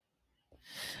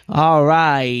All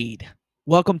right.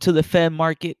 Welcome to the Fed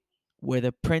market where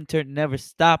the printer never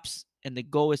stops and the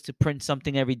goal is to print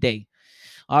something every day.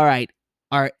 All right.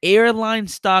 Are airline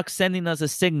stocks sending us a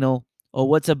signal of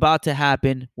what's about to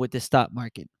happen with the stock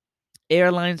market?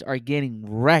 Airlines are getting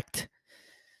wrecked.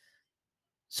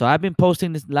 So I've been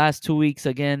posting this last 2 weeks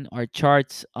again our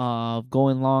charts of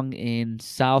going long in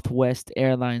Southwest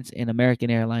Airlines and American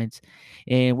Airlines,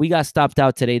 and we got stopped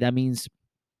out today. That means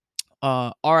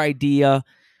our idea,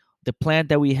 the plan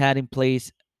that we had in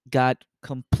place, got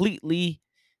completely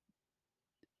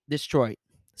destroyed.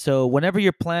 So whenever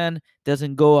your plan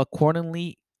doesn't go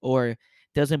accordingly or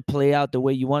doesn't play out the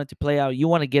way you want it to play out, you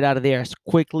want to get out of there as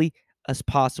quickly as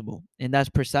possible. And that's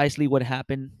precisely what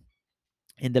happened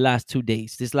in the last 2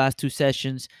 days. These last two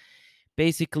sessions,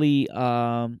 basically,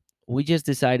 we just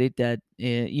decided that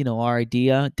our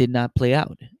idea did not play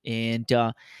out, and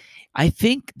I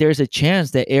think there's a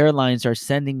chance that airlines are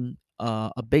sending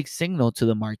a big signal to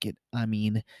the market. I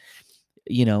mean,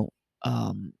 you know,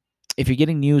 um, if you're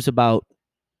getting news about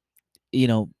you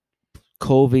know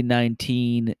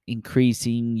COVID-19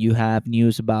 increasing, you have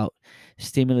news about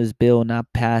stimulus bill not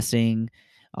passing,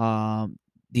 um,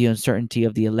 the uncertainty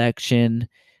of the election,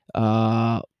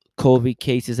 uh, COVID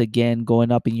cases again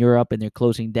going up in Europe and they're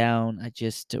closing down. I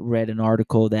just read an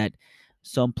article that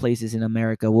some places in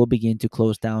America will begin to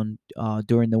close down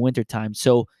during the winter time.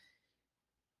 So,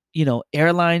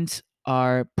 airlines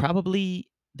are probably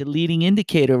the leading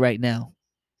indicator right now.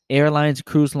 Airlines,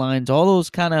 cruise lines, all those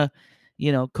kind of,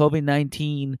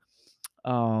 COVID-19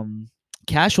 um,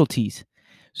 casualties.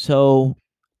 So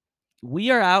we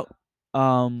are out.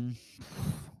 Um,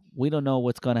 we don't know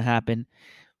what's going to happen,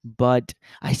 but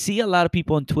I see a lot of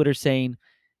people on Twitter saying,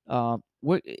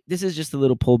 this is just a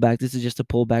little pullback. This is just a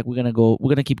pullback. We're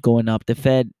gonna keep going up. The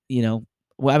Fed,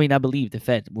 well, I mean, I believe the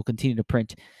Fed will continue to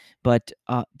print, but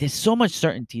there's so much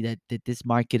certainty that this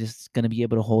market is going to be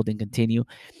able to hold and continue.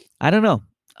 I don't know.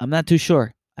 I'm not too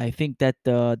sure. I think that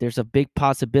there's a big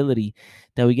possibility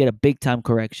that we get a big time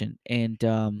correction, and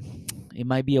it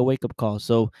might be a wake up call.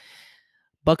 So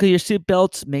buckle your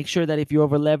seatbelts. Make sure that if you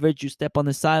over leverage, you step on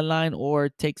the sideline or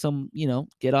take some,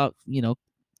 get out.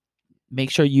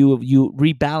 Make sure you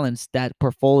rebalance that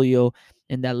portfolio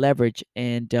and that leverage,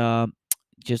 and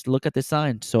just look at the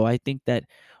signs. So I think that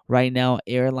right now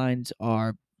airlines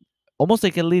are almost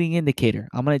like a leading indicator.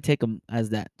 I'm gonna take them as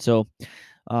that. So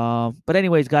but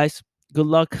anyways, guys, good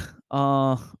luck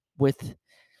with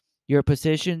your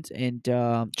positions and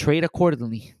trade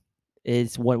accordingly.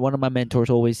 Is what one of my mentors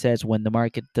always says when the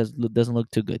market doesn't look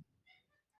too good.